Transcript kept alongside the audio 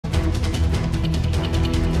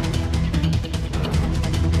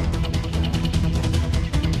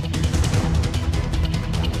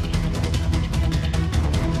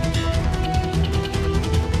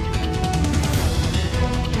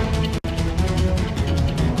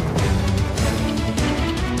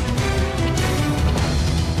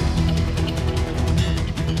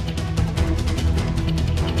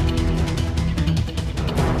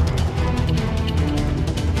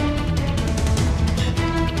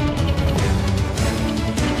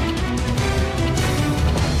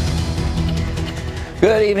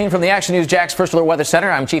Good evening from the Action News Jax First Alert Weather Center.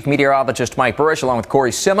 I'm Chief Meteorologist Mike Buresh along with Corey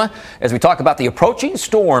Sima as we talk about the approaching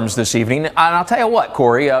storms this evening. And I'll tell you what,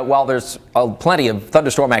 Corey, while there's plenty of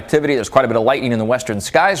thunderstorm activity, there's quite a bit of lightning in the western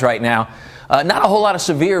skies right now. Not a whole lot of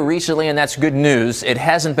severe recently, and that's good news. It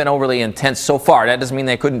hasn't been overly intense so far. That doesn't mean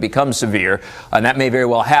they couldn't become severe, and that may very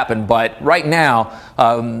well happen. But right now,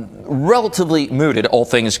 relatively muted, all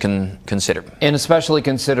things considered. And especially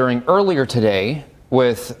considering earlier today,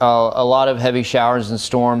 with a lot of heavy showers and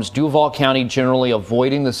storms, Duval County generally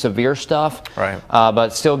avoiding the severe stuff, right?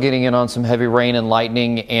 But still getting in on some heavy rain and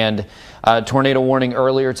lightning, and tornado warning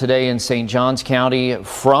earlier today in St. Johns County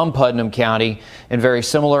from Putnam County in very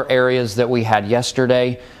similar areas that we had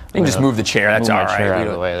yesterday. You can just move the chair. That's all right. Chair out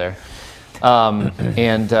of the way there.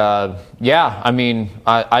 Yeah, I mean,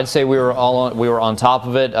 I'd say we were on top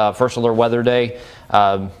of it. First Alert Weather Day.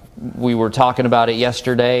 We were talking about it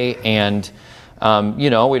yesterday, and you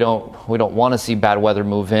know, we don't want to see bad weather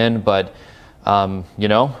move in, but you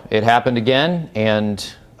know, it happened again,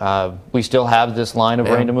 and we still have this line of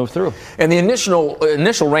rain to move through. And the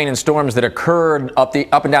initial rain and storms that occurred up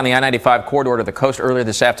and down the I-95 corridor to the coast earlier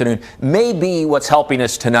this afternoon may be what's helping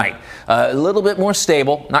us tonight. A little bit more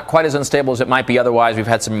stable, not quite as unstable as it might be otherwise. We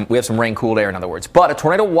have some rain cooled air, in other words. But a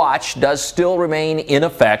tornado watch does still remain in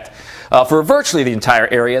effect for virtually the entire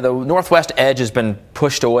area. The northwest edge has been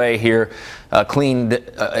pushed away here, cleaned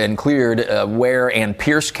and cleared Ware and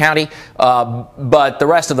Pierce County, but the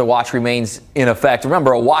rest of the watch remains in effect.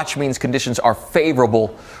 Remember, a watch means conditions are favorable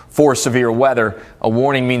for severe weather. A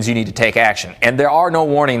warning means you need to take action. And there are no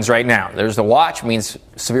warnings right now. There's the watch, means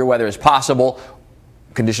severe weather is possible.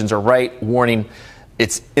 Conditions are right. Warning,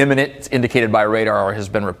 it's imminent. It's indicated by radar or has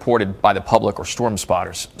been reported by the public or storm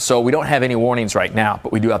spotters. So we don't have any warnings right now,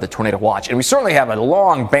 but we do have the tornado watch. And we certainly have a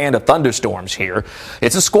long band of thunderstorms here.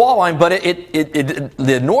 It's a squall line, but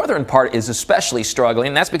the northern part is especially struggling.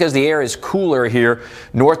 And that's because the air is cooler here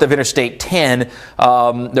north of Interstate 10.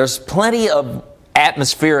 There's plenty of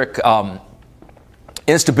atmospheric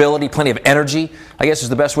instability, plenty of energy, I guess is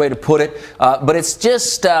the best way to put it. But it's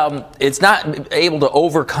just, it's not able to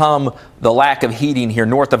overcome the lack of heating here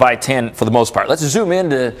north of I-10 for the most part. Let's zoom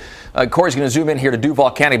in to, Corey's going to zoom in here to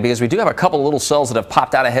Duval County because we do have a couple of little cells that have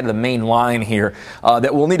popped out ahead of the main line here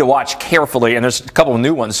that we'll need to watch carefully. And there's a couple of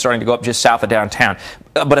new ones starting to go up just south of downtown.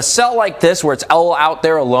 But a cell like this where it's all out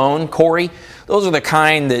there alone, Corey, those are the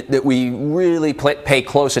kind that we really pay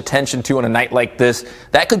close attention to on a night like this.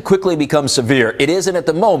 That could quickly become severe. It isn't at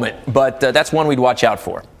the moment, but that's one we'd watch out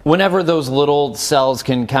for. Whenever those little cells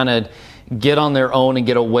can kind of get on their own and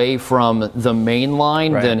get away from the main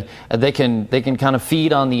line, right, then they can kind of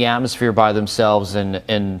feed on the atmosphere by themselves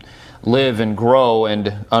and live and grow,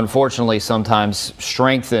 and unfortunately sometimes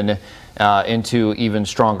strengthen into even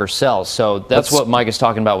stronger cells. So that's what Mike is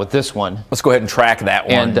talking about with this one. Let's go ahead and track that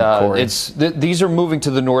one, Corey. These are moving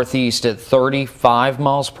to the northeast at 35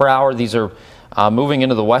 miles per hour. These are moving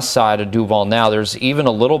into the west side of Duval now. There's even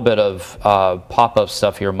a little bit of pop-up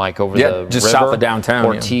stuff here, Mike, over the just river. South of downtown.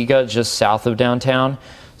 Ortega, just south of downtown.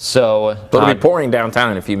 So it'll be pouring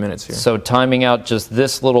downtown in a few minutes here. So timing out just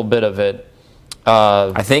this little bit of it.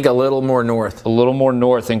 I think a little more north. A little more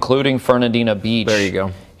north, including Fernandina Beach. There you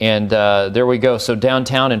go. And there we go. So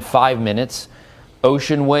downtown in 5 minutes.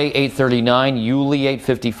 Ocean Way 8:39, Yulee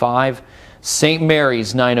 8:55, St.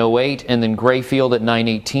 Mary's 9:08, and then Grayfield at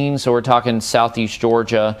 9:18. So we're talking southeast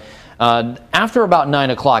Georgia after about 9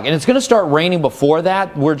 o'clock. And it's going to start raining before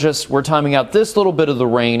that. We're timing out this little bit of the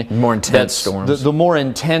rain. More intense storms. The more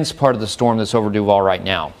intense part of the storm that's over Duval right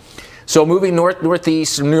now. So moving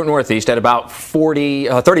northeast at about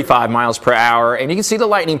 35 miles per hour, and you can see the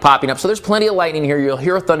lightning popping up. So there's plenty of lightning here. You'll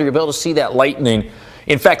hear thunder. You'll be able to see that lightning.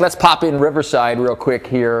 In fact, let's pop in Riverside real quick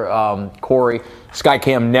here, Corey,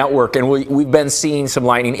 Skycam Network, and we've been seeing some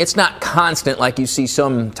lightning. It's not constant like you see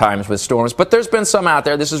sometimes with storms, but there's been some out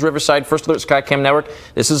there. This is Riverside First Alert Skycam Network.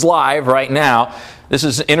 This is live right now. This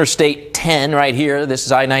is Interstate 10 right here. This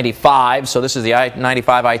is I-95, so this is the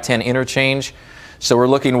I-95 I-10 interchange. So we're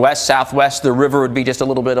looking west, southwest. The river would be just a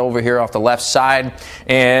little bit over here off the left side.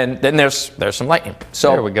 And then there's some lightning.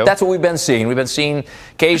 So there we go. That's what we've been seeing. We've been seeing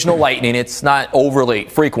occasional lightning. It's not overly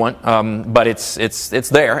frequent, but it's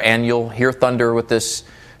there. And you'll hear thunder with this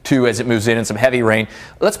too as it moves in and some heavy rain.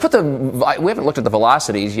 Let's put we haven't looked at the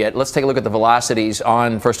velocities yet. Let's take a look at the velocities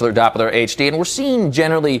on First Alert Doppler HD. And we're seeing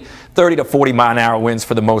generally 30 to 40 mile an hour winds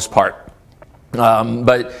for the most part.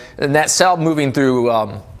 But that cell moving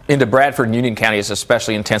through into Bradford and Union County is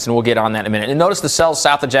especially intense, and we'll get on that in a minute. And notice the cells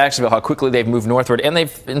south of Jacksonville, how quickly they've moved northward, and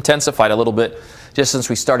they've intensified a little bit just since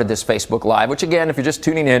we started this Facebook Live, which again, if you're just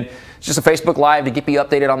tuning in, it's just a Facebook Live to keep you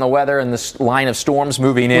updated on the weather and this line of storms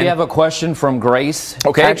moving in. We have a question from Grace.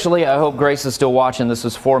 Okay. Actually, I hope Grace is still watching. This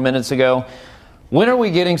was 4 minutes ago. When are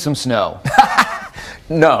we getting some snow?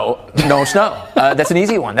 No snow. That's an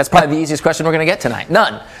easy one. That's probably the easiest question we're going to get tonight.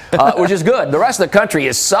 None, which is good. The rest of the country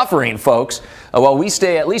is suffering, folks, while we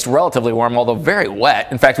stay at least relatively warm, although very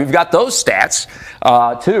wet. In fact, we've got those stats,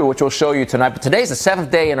 too, which we'll show you tonight. But today's the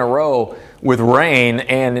 7th day in a row with rain,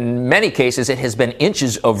 and in many cases, it has been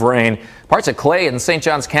inches of rain. Parts of Clay and St.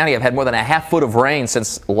 Johns County have had more than a half foot of rain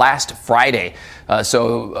since last Friday,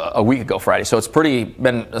 so a week ago Friday. So it's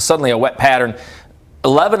been suddenly a wet pattern.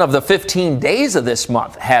 11 of the 15 days of this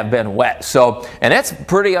month have been wet. And that's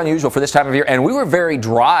pretty unusual for this time of year. And we were very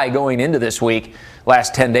dry going into this week,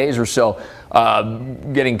 last 10 days or so,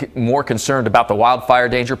 getting more concerned about the wildfire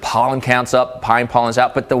danger. Pollen counts up, pine pollen's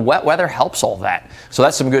out, but the wet weather helps all that. So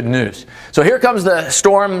that's some good news. So here comes the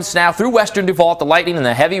storms now through western Duval. The lightning and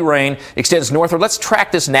the heavy rain extends northward. Let's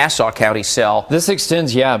track this Nassau County cell. This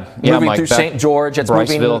extends, moving Mike, through St. George. It's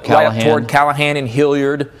moving right up toward Callahan and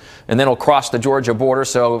Hilliard, and then it'll cross the Georgia border.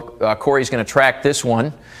 So Corey's going to track this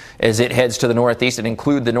one as it heads to the northeast and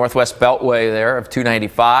include the northwest beltway there of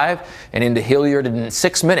 295 and into Hilliard in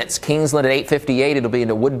 6 minutes. Kingsland at 8:58. It'll be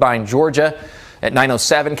into Woodbine, Georgia at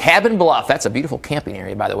 9:07. Cabin Bluff, that's a beautiful camping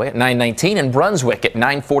area, by the way, at 9:19. And Brunswick at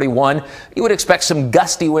 9:41. You would expect some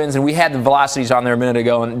gusty winds, and we had the velocities on there a minute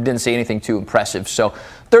ago and didn't see anything too impressive. So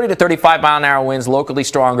 30 to 35 mile an hour winds, locally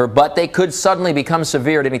stronger, but they could suddenly become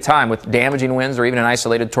severe at any time with damaging winds or even an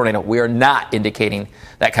isolated tornado. We are not indicating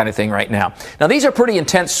that kind of thing right now. Now, these are pretty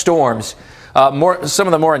intense storms. Some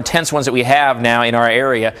of the more intense ones that we have now in our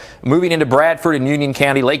area, moving into Bradford and Union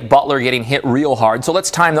County. Lake Butler getting hit real hard. So let's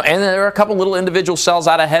time them. And there are a couple little individual cells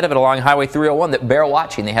out ahead of it along Highway 301 that bear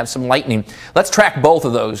watching. They have some lightning. Let's track both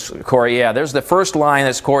of those, Corey. Yeah, there's the first line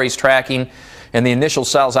that Corey's tracking, and the initial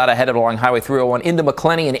cells out ahead of it along Highway 301 into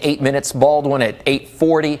McClenny in 8 minutes, Baldwin at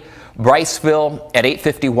 8:40, Bryceville at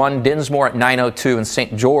 8:51, Dinsmore at 9:02, and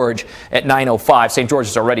St. George at 9:05. St. George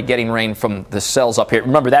is already getting rain from the cells up here.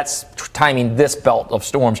 Remember, that's timing this belt of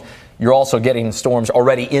storms. You're also getting storms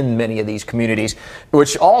already in many of these communities,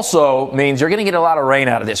 which also means you're going to get a lot of rain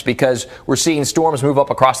out of this because we're seeing storms move up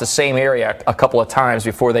across the same area a couple of times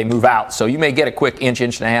before they move out. So you may get a quick inch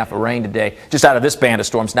and a half of rain today just out of this band of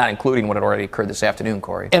storms, not including what had already occurred this afternoon,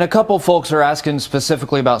 Corey. And a couple folks are asking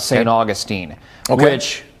specifically about St. Augustine,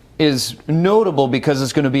 which is notable because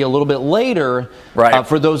it's going to be a little bit later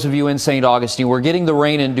for those of you in St. Augustine. We're getting the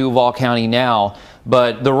rain in Duval County now,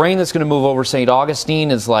 but the rain that's going to move over St.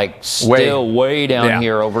 Augustine is like still way down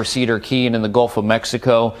here over Cedar Key and in the Gulf of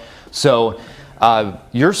Mexico. So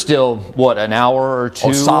you're still, what, an hour or two?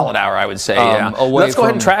 A solid hour, I would say, away Let's go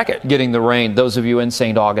ahead and track it. Getting the rain, those of you in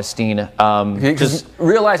St. Augustine. Just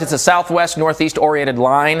realize it's a southwest, northeast oriented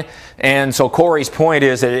line, and so Corey's point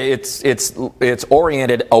is that it's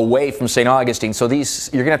oriented away from St. Augustine, so you're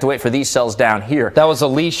going to have to wait for these cells down here. That was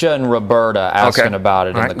Alicia and Roberta asking about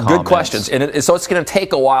it in the comments. Good questions. And so it's going to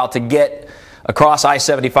take a while to get across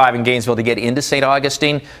I-75 in Gainesville to get into St.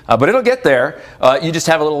 Augustine, but it'll get there. You just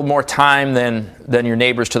have a little more time than your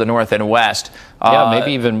neighbors to the north and west.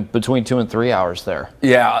 Maybe even between 2 and 3 hours there.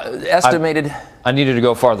 Yeah, estimated. I needed to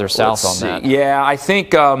go farther south on that. Yeah, I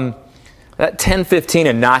think that 10:15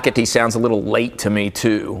 in Nocatee sounds a little late to me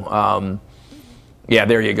too. Yeah,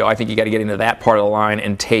 there you go. I think you got to get into that part of the line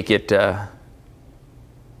and take it. Yeah,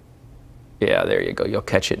 there you go. You'll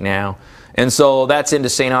catch it now. And so that's into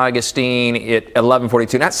St. Augustine at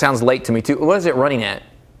 11:42. That sounds late to me, too. What is it running at?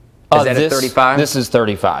 Is that at 35? This is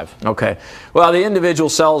 35. Okay. Well, the individual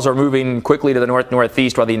cells are moving quickly to the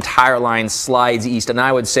north-northeast while the entire line slides east. And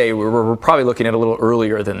I would say we're probably looking at a little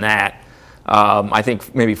earlier than that. I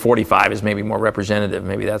think maybe 45 is maybe more representative.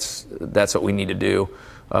 Maybe that's what we need to do,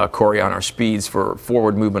 Corey, on our speeds for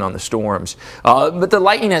forward movement on the storms. But the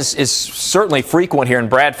lightning is certainly frequent here in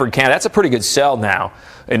Bradford County. That's a pretty good cell now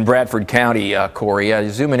in Bradford County, Corey.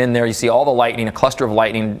 Zooming in there, you see all the lightning. A cluster of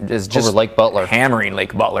lightning is just over Lake Butler, hammering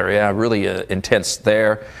Lake Butler. Yeah, really intense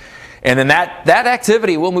there. And then that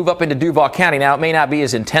activity will move up into Duval County. Now, it may not be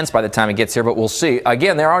as intense by the time it gets here, but we'll see.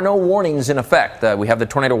 Again, there are no warnings in effect. We have the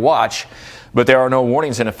tornado watch, but there are no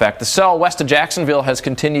warnings in effect. The cell west of Jacksonville has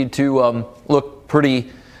continued to look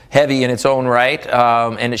pretty heavy in its own right,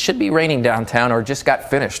 and it should be raining downtown, or just got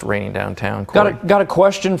finished raining downtown. Got a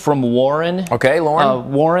question from Warren. Okay,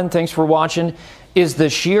 Lauren. Warren, thanks for watching. Is the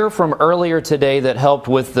shear from earlier today that helped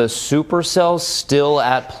with the supercells still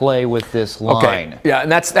at play with this line? Okay. Yeah,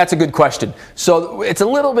 and that's a good question. So it's a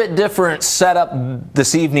little bit different setup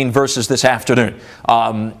this evening versus this afternoon.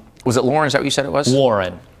 Was it Lauren? Is that what you said it was?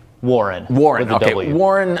 Warren. Warren. Warren. With a Okay. W.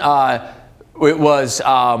 Warren. It was.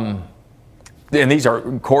 And these are,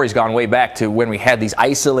 Corey's gone way back to when we had these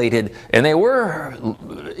isolated, and they were,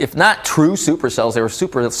 if not true supercells, they were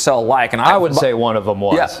supercell-like. And I would say one of them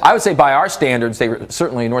was. Yeah, I would say by our standards, they were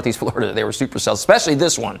certainly in Northeast Florida, they were supercells, especially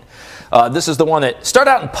this one. This is the one that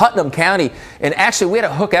started out in Putnam County, and actually we had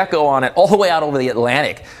a hook echo on it all the way out over the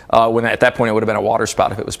Atlantic. When at that point it would have been a water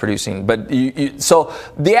spout if it was producing. But so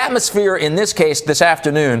the atmosphere in this case this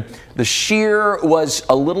afternoon, the shear was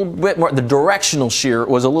a little bit more, the directional shear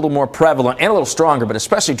was a little more prevalent and a little stronger, but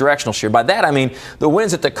especially directional shear. By that I mean the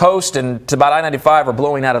winds at the coast and to about I-95 are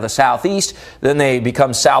blowing out of the southeast. Then they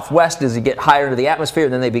become southwest as you get higher into the atmosphere.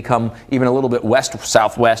 Then they become even a little bit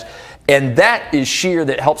west-southwest. And that is shear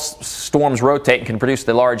that helps storms rotate and can produce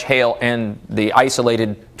the large hail and the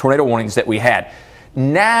isolated tornado warnings that we had.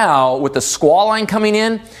 Now, with the squall line coming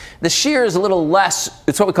in, the shear is a little less,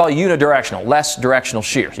 it's what we call unidirectional, less directional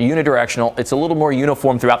shear. So unidirectional, it's a little more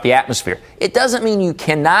uniform throughout the atmosphere. It doesn't mean you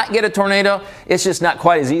cannot get a tornado, it's just not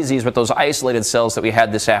quite as easy as with those isolated cells that we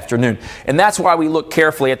had this afternoon. And that's why we look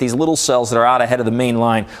carefully at these little cells that are out ahead of the main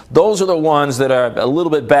line. Those are the ones that are a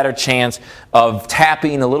little bit better chance of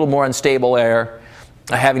tapping a little more unstable air,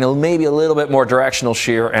 having maybe a little bit more directional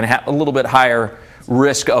shear, and a little bit higher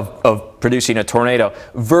risk of producing a tornado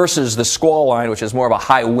versus the squall line, which is more of a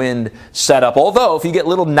high wind setup. Although if you get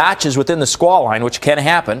little notches within the squall line, which can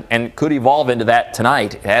happen and could evolve into that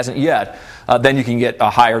tonight, it hasn't yet, then you can get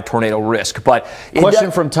a higher tornado risk. But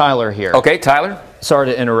question from Tyler here. Okay, Tyler. Sorry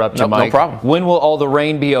to interrupt you, Mike. No problem. When will all the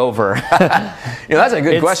rain be over? That's a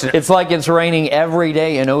good question. It's like it's raining every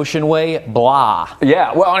day in Ocean Way, blah.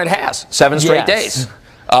 Yeah, well, and it has. 7 straight days.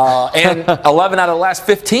 And 11 out of the last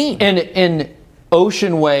 15. And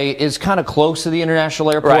Ocean Way is kind of close to the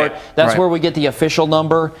international airport. Right, That's where we get the official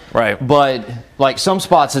number. Right. But like some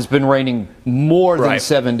spots, it's been raining more than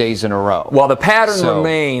 7 days in a row. Well, the pattern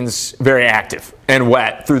remains very active and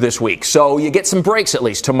wet through this week. So you get some breaks at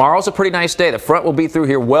least. Tomorrow's a pretty nice day. The front will be through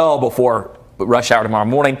here well before rush hour tomorrow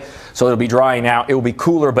morning, so it'll be drying out. It will be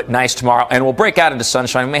cooler but nice tomorrow, and we'll break out into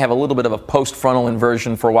sunshine. We may have a little bit of a post-frontal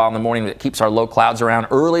inversion for a while in the morning that keeps our low clouds around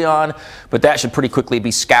early on, but that should pretty quickly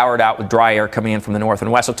be scoured out with dry air coming in from the north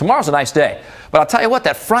and west. So tomorrow's a nice day. But I'll tell you what,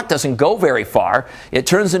 that front doesn't go very far. It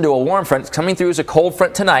turns into a warm front. It's coming through as a cold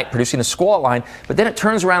front tonight, producing a squall line, but then it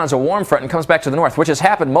turns around as a warm front and comes back to the north, which has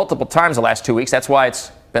happened multiple times the last 2 weeks. That's why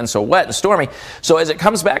it's been so wet and stormy. So as it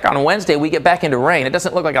comes back on Wednesday, we get back into rain. It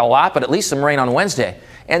doesn't look like a lot, but at least some rain on Wednesday.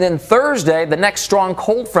 And then Thursday, the next strong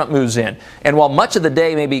cold front moves in. And while much of the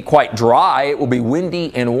day may be quite dry, it will be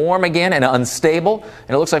windy and warm again and unstable.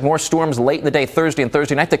 And it looks like more storms late in the day, Thursday and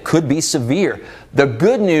Thursday night, that could be severe. The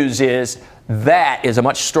good news is that is a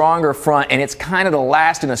much stronger front, and it's kind of the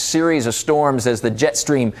last in a series of storms as the jet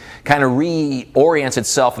stream kind of reorients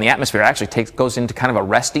itself in the atmosphere. It actually goes into kind of a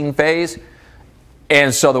resting phase.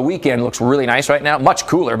 And so the weekend looks really nice right now, much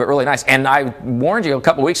cooler, but really nice. And I warned you a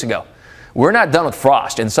couple weeks ago, we're not done with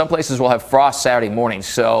frost. In some places we'll have frost Saturday morning,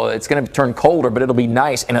 so it's going to turn colder, but it'll be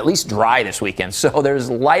nice and at least dry this weekend. So there's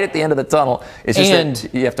light at the end of the tunnel. It's just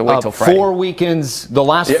that you have to wait till Friday. 4 weekends, the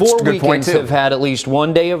last 4 weekends have had at least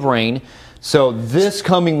 1 day of rain. So this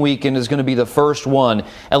coming weekend is going to be the first one,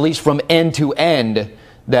 at least from end to end,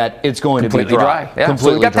 that it's going to be dry. Yeah.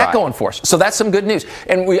 Completely so we got dry. that going for us. So that's some good news.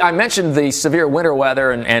 And I mentioned the severe winter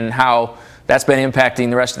weather and how that's been impacting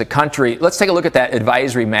the rest of the country. Let's take a look at that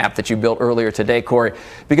advisory map that you built earlier today, Corey,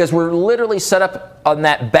 because we're literally set up on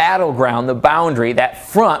that battleground, the boundary, that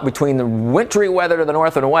front between the wintry weather to the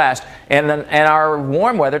north and west and our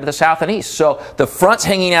warm weather to the south and east. So the front's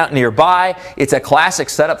hanging out nearby. It's a classic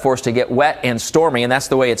setup for us to get wet and stormy, and that's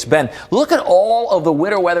the way it's been. Look at all of the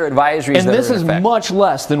winter weather advisories. And this is much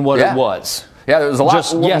less than what it was. Yeah, there was a lot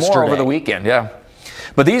just more over the weekend. Yeah.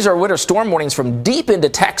 But these are winter storm warnings from deep into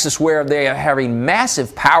Texas, where they are having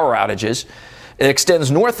massive power outages. It extends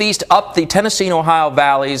northeast up the Tennessee and Ohio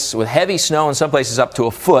valleys with heavy snow in some places up to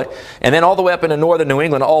a foot, and then all the way up into northern New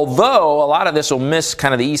England, although a lot of this will miss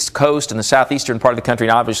kind of the east coast and the southeastern part of the country,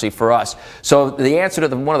 and obviously for us. So the answer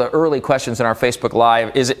to one of the early questions in our Facebook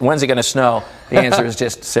Live is, when's it going to snow? The answer is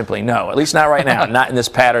just simply no, at least not right now, not in this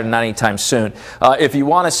pattern, not anytime soon. If you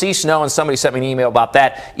want to see snow, and somebody sent me an email about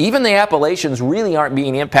that, even the Appalachians really aren't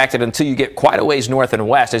being impacted until you get quite a ways north and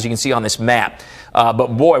west, as you can see on this map.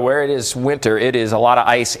 But boy, where it is winter, it is a lot of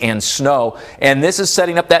ice and snow. And this is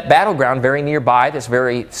setting up that battleground very nearby, that's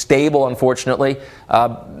very stable, unfortunately.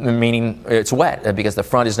 meaning it's wet because the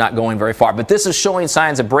front is not going very far. But this is showing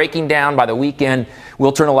signs of breaking down. By the weekend,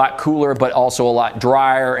 we'll turn a lot cooler, but also a lot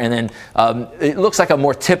drier. And then it looks like a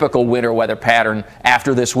more typical winter weather pattern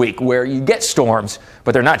after this week, where you get storms,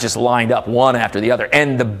 but they're not just lined up one after the other.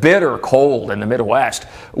 And the bitter cold in the Midwest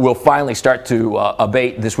will finally start to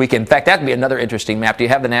abate this weekend. In fact, that'd be another interesting map. Do you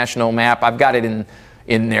have the national map? I've got it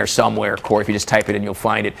in there somewhere, Corey. If you just type it in, you'll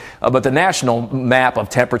find it. But the national map of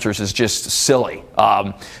temperatures is just silly.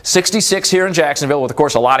 66 here in Jacksonville with, of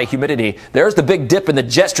course, a lot of humidity. There's the big dip in the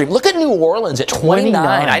jet stream. Look at New Orleans at 29.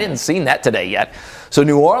 I didn't see that today yet. So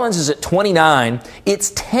New Orleans is at 29.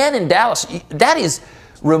 It's 10 in Dallas. That is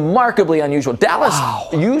remarkably unusual. Dallas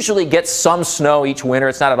usually gets some snow each winter.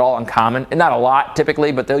 It's not at all uncommon, and not a lot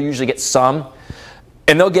typically, but they'll usually get some.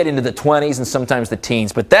 And they'll get into the 20s and sometimes the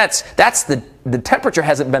teens. But that's the temperature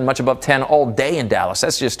hasn't been much above 10 all day in Dallas.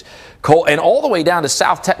 That's just cold. And all the way down to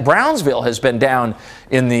South Brownsville has been down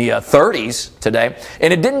in the 30s today.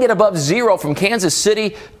 And it didn't get above 0 from Kansas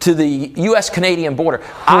City to the U.S.-Canadian border.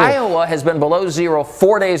 Iowa has been below 0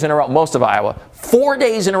 4 days in a row, most of Iowa. 4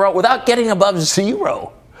 days in a row without getting above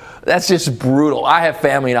 0. That's just brutal. I have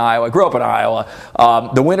family in Iowa. I grew up in Iowa.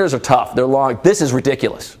 The winters are tough. They're long. This is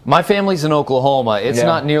ridiculous. My family's in Oklahoma. It's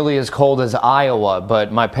not nearly as cold as Iowa,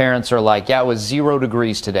 but my parents are like, yeah, it was 0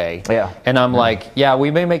 degrees today. Yeah. And I'm like, yeah,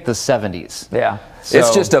 we may make the 70s. Yeah. So,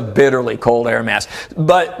 it's just a bitterly cold air mass.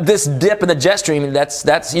 But this dip in the jet stream,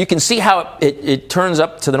 that's you can see how it turns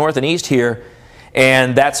up to the north and east here,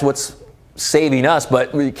 and that's what's saving us,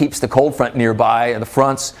 but it keeps the cold front nearby and the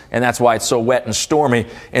fronts, and that's why it's so wet and stormy.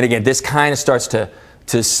 And again, this kind of starts to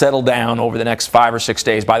settle down over the next 5 or 6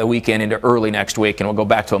 days by the weekend into early next week, and we'll go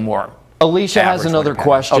back to a more Alicia has another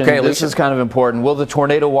question. Okay, this is kind of important. Will the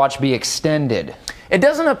tornado watch be extended? It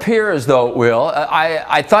doesn't appear as though it will.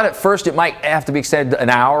 I thought at first it might have to be extended an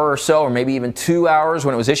hour or so, or maybe even 2 hours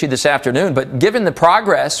when it was issued this afternoon, but given the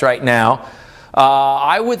progress right now,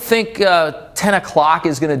 I would think 10 o'clock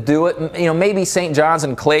is going to do it. You know, maybe St. John's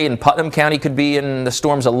and Clay and Putnam County could be in the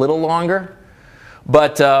storms a little longer.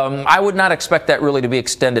 But I would not expect that really to be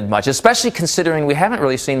extended much, especially considering we haven't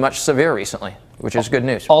really seen much severe recently, which is good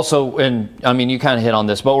news. Also, and I mean, you kind of hit on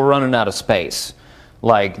this, but we're running out of space.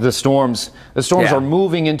 Like the storms are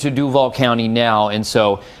moving into Duval County now, and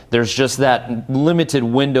so there's just that limited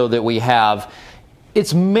window that we have.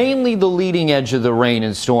 It's mainly the leading edge of the rain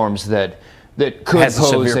and storms that could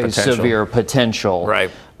pose a severe potential.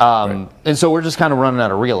 Right. And so we're just kind of running out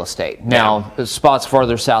of real estate. Now, spots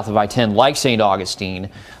farther south of I-10, like St. Augustine,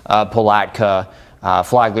 Palatka,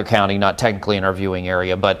 Flagler County, not technically in our viewing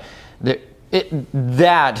area, but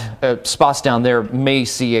spots down there may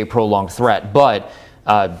see a prolonged threat. But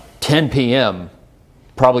 10 p.m.,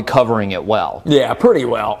 probably covering it well. Yeah, pretty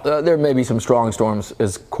well. There may be some strong storms,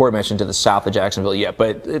 as Corey mentioned, to the south of Jacksonville yet,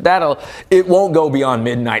 but it won't go beyond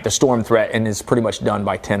midnight, the storm threat, and is pretty much done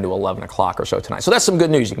by 10 to 11 o'clock or so tonight. So that's some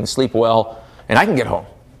good news. You can sleep well, and I can get home,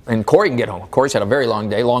 and Corey can get home. Corey's had a very long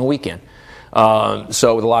day, long weekend,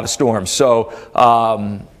 so with a lot of storms.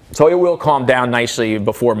 So it will calm down nicely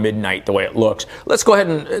before midnight, the way it looks. Let's go ahead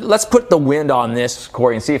and let's put the wind on this,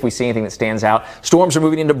 Corey, and see if we see anything that stands out. Storms are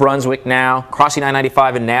moving into Brunswick now, crossing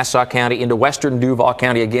I-95 in Nassau County, into western Duval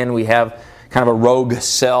County. Again, we have kind of a rogue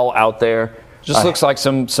cell out there. Just looks like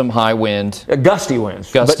some high wind. Gusty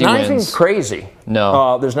winds. But not anything crazy.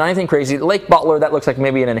 No. There's not anything crazy. Lake Butler, that looks like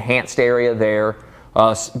maybe an enhanced area there.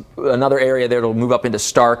 Another area there will move up into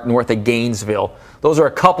Stark, north of Gainesville. Those are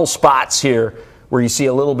a couple spots here where you see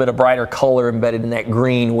a little bit of brighter color embedded in that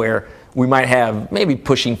green, where we might have maybe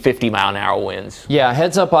pushing 50-mile-an-hour winds. Yeah,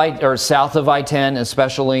 heads up or south of I-10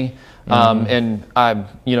 especially, and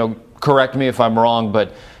correct me if I'm wrong,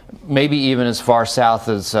 but maybe even as far south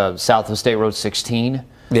as south of State Road 16.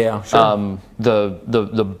 Yeah, sure.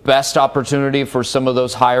 The best opportunity for some of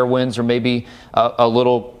those higher winds, or maybe a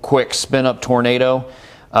little quick spin-up tornado.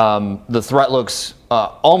 The threat looks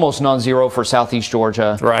almost non-zero for southeast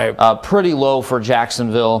Georgia. Right. Pretty low for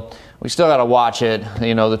Jacksonville. We still got to watch it.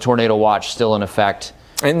 You know, the tornado watch still in effect.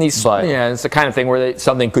 And it's the kind of thing where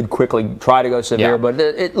something could quickly try to go severe, but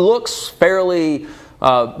it looks fairly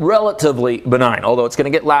relatively benign, although it's going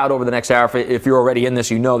to get loud over the next hour. If you're already in this,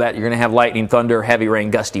 you know that. You're going to have lightning, thunder, heavy rain,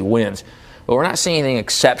 gusty winds. But we're not seeing anything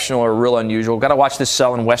exceptional or real unusual. Got to watch this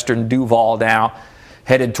cell in western Duval now,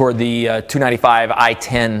 headed toward the 295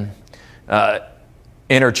 I-10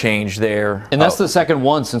 interchange there. And that's the second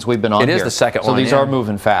one since we've been on here. It is the second one. So these are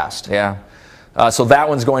moving fast. Yeah. So that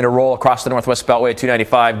one's going to roll across the Northwest Beltway at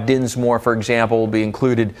 295. Dinsmore, for example, will be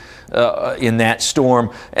included in that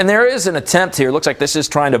storm. And there is an attempt here. Looks like this is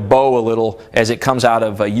trying to bow a little as it comes out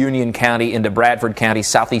of Union County into Bradford County,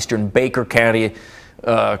 southeastern Baker County.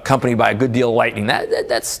 accompanied by a good deal of lightning.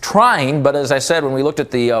 That's trying, but as I said, when we looked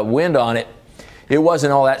at the wind on it, it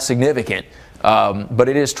wasn't all that significant. But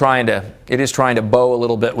it is trying to bow a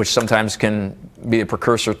little bit, which sometimes can be a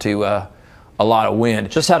precursor to a lot of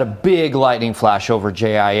wind. Just had a big lightning flash over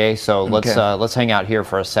JIA, so let's hang out here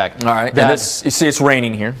for a sec. All right. You see, it's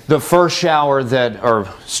raining here. The first shower or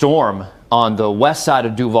storm on the west side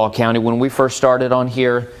of Duval County when we first started on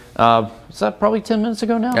here. Is that probably 10 minutes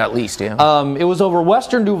ago now? At least, yeah. It was over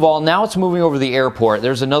western Duval. Now it's moving over the airport.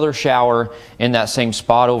 There's another shower in that same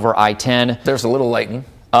spot over I-10. There's a little lightning.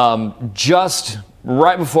 Just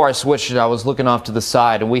right before I switched it, I was looking off to the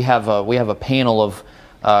side, and we have a panel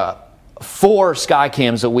of 4 sky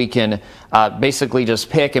cams that we can basically just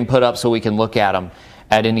pick and put up so we can look at them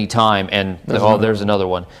at any time. And there's another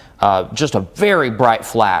one. Just a very bright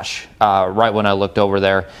flash right when I looked over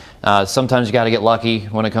there. Sometimes you got to get lucky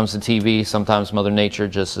when it comes to TV. Sometimes Mother Nature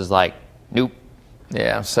just is like, nope.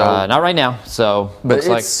 Yeah, so not right now. So, but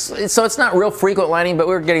it's not real frequent lightning, but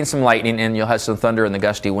we're getting some lightning, and you'll have some thunder and the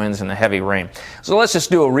gusty winds and the heavy rain. So let's just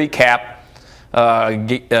do a recap,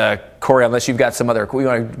 Corey. Unless you've got some other, we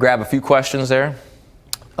want to grab a few questions there.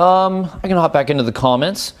 I can hop back into the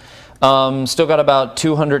comments. Still got about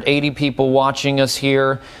 280 people watching us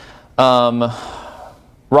here.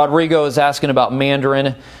 Rodrigo is asking about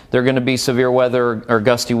Mandarin. There going to be severe weather or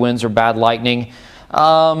gusty winds or bad lightning.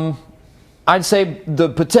 I'd say the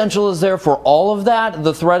potential is there for all of that.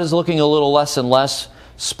 The threat is looking a little less and less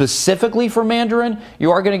specifically for Mandarin.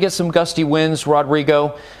 You are going to get some gusty winds,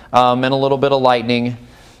 Rodrigo, and a little bit of lightning.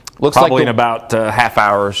 Looks probably like in about half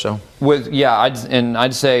hour or so.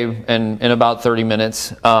 I'd say in about 30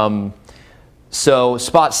 minutes. So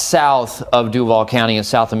spots south of Duval County and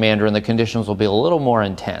south of Mandarin, the conditions will be a little more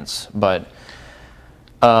intense. But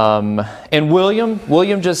and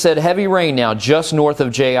William just said heavy rain now just north of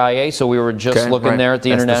JIA. So we were just looking there at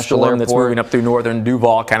the international airport. That's moving up through northern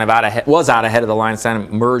Duval, kind of out ahead of the line. It's kind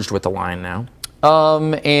of merged with the line now.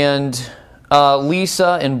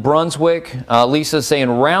 Lisa in Brunswick. Lisa's saying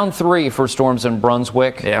round 3 for storms in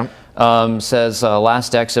Brunswick. Yeah. Says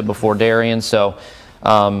last exit before Darien. So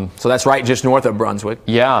that's right just north of Brunswick.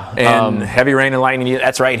 Yeah. And heavy rain and lightning,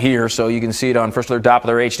 that's right here. So you can see it on First Alert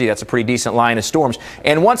Doppler HD. That's a pretty decent line of storms.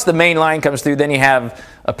 And once the main line comes through, then you have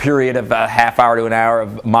a period of a half hour to an hour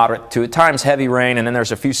of moderate to at times heavy rain, and then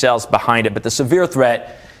there's a few cells behind it. But the severe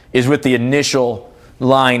threat is with the initial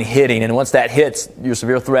line hitting, and once that hits, your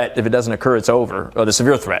severe threat, if it doesn't occur, it's over, or the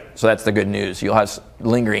severe threat. So that's the good news. You'll have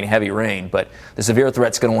lingering heavy rain, but the severe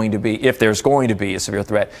threat's going to be, if there's going to be a severe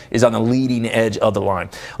threat, is on the leading edge of the line.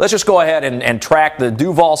 Let's just go ahead and track the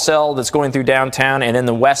Duval cell that's going through downtown and then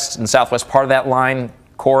the west and southwest part of that line,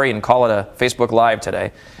 Corey, and call it a Facebook Live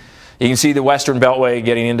today. You can see the western beltway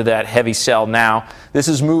getting into that heavy cell now. This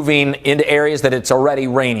is moving into areas that it's already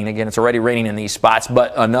raining. Again, it's already raining in these spots,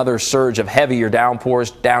 but another surge of heavier downpours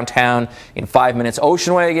downtown in 5 minutes.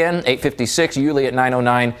 Oceanway again, 8:56, Yulee at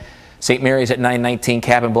 9:09, St. Mary's at 9:19,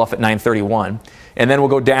 Cabin Bluff at 9:31. And then we'll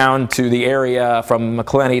go down to the area from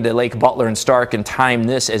McClenny to Lake Butler and Stark and time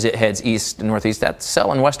this as it heads east and northeast. That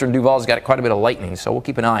cell in western Duval's got quite a bit of lightning, so we'll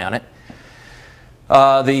keep an eye on it.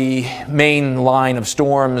 The main line of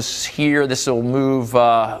storms here, this will move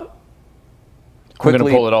quickly. We're going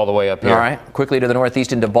to pull it all the way up here. All right, quickly to the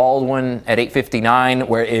northeast into Baldwin at 8:59,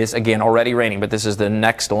 where it is, again, already raining, but this is the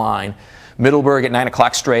next line. Middleburg at 9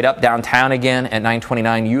 o'clock straight up, downtown again at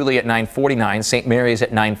 9:29, Yulee at 9:49, St. Mary's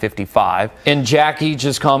at 9:55. And Jackie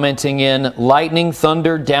just commenting in, lightning,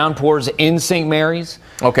 thunder, downpours in St. Mary's.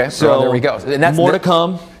 Okay, so there we go. And that's more to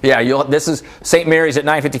come. Yeah, this is St. Mary's at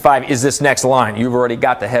 9:55 is this next line. You've already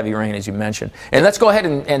got the heavy rain, as you mentioned. And let's go ahead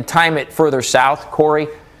and time it further south, Corey,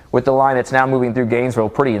 with the line that's now moving through Gainesville.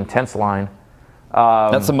 Pretty intense line.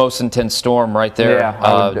 That's the most intense storm right there,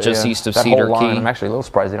 just east of Cedar Key. I'm actually a little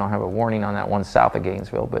surprised they don't have a warning on that one south of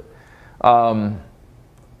Gainesville, but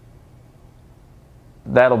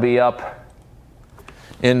that'll be up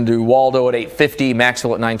into Waldo at 8:50,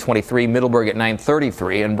 Maxville at 9:23, Middleburg at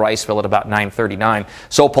 9:33, and Bryceville at about 9:39.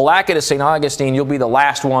 So Palatka to St. Augustine, you'll be the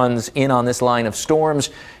last ones in on this line of storms,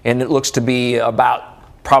 and it looks to be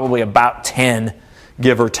probably about 10,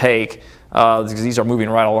 give or take. Because these are moving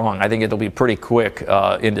right along. I think it'll be pretty quick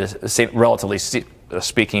relatively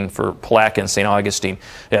speaking, for Palatka and St. Augustine.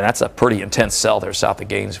 Yeah, that's a pretty intense cell there south of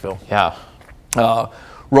Gainesville. Yeah.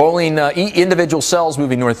 Rolling individual cells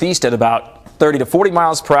moving northeast at about 30 to 40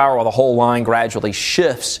 miles per hour while the whole line gradually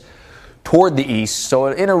shifts toward the east. So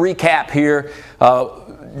in a recap here,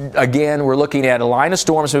 again, we're looking at a line of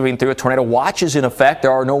storms moving through. A tornado watch is in effect.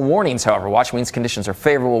 There are no warnings, however. Watch means conditions are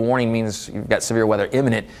favorable. Warning means you've got severe weather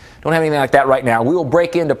imminent. Don't have anything like that right now. We will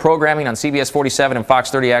break into programming on CBS 47 and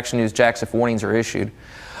Fox 30 Action News Jax if warnings are issued.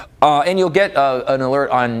 And you'll get an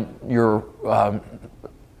alert on your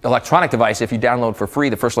electronic device if you download for free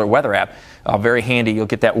the First Alert Weather app. Very handy. You'll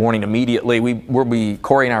get that warning immediately.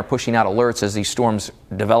 Corey and I are pushing out alerts as these storms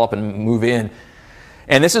develop and move in.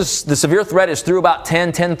 And the severe threat is through about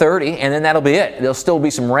 10:30, and then that'll be it. There'll still be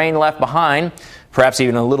some rain left behind, perhaps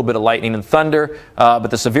even a little bit of lightning and thunder. But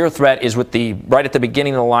the severe threat is right at the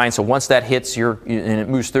beginning of the line. So once that hits and it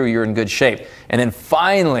moves through, you're in good shape. And then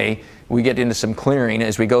finally, we get into some clearing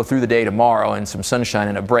as we go through the day tomorrow, and some sunshine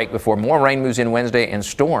and a break before more rain moves in Wednesday and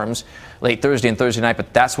storms late Thursday and Thursday night.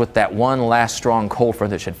 But that's what that one last strong cold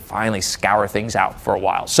front that should finally scour things out for a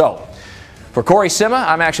while. So for Corey Sima,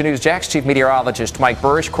 I'm Action News Jax Chief Meteorologist Mike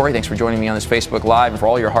Buresh. Corey, thanks for joining me on this Facebook Live and for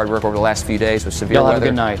all your hard work over the last few days with severe weather. Have a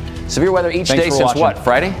good night. Severe weather each day since watching. What,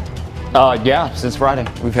 Friday? Yeah, since Friday.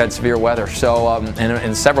 We've had severe weather, so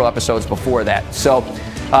and several episodes before that. So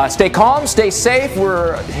stay calm, stay safe.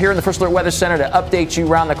 We're here in the First Alert Weather Center to update you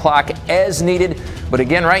round the clock as needed. But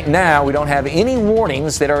again, right now, we don't have any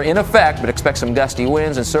warnings that are in effect, but expect some gusty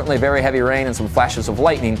winds and certainly very heavy rain and some flashes of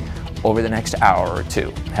lightning over the next hour or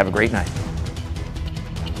two. Have a great night.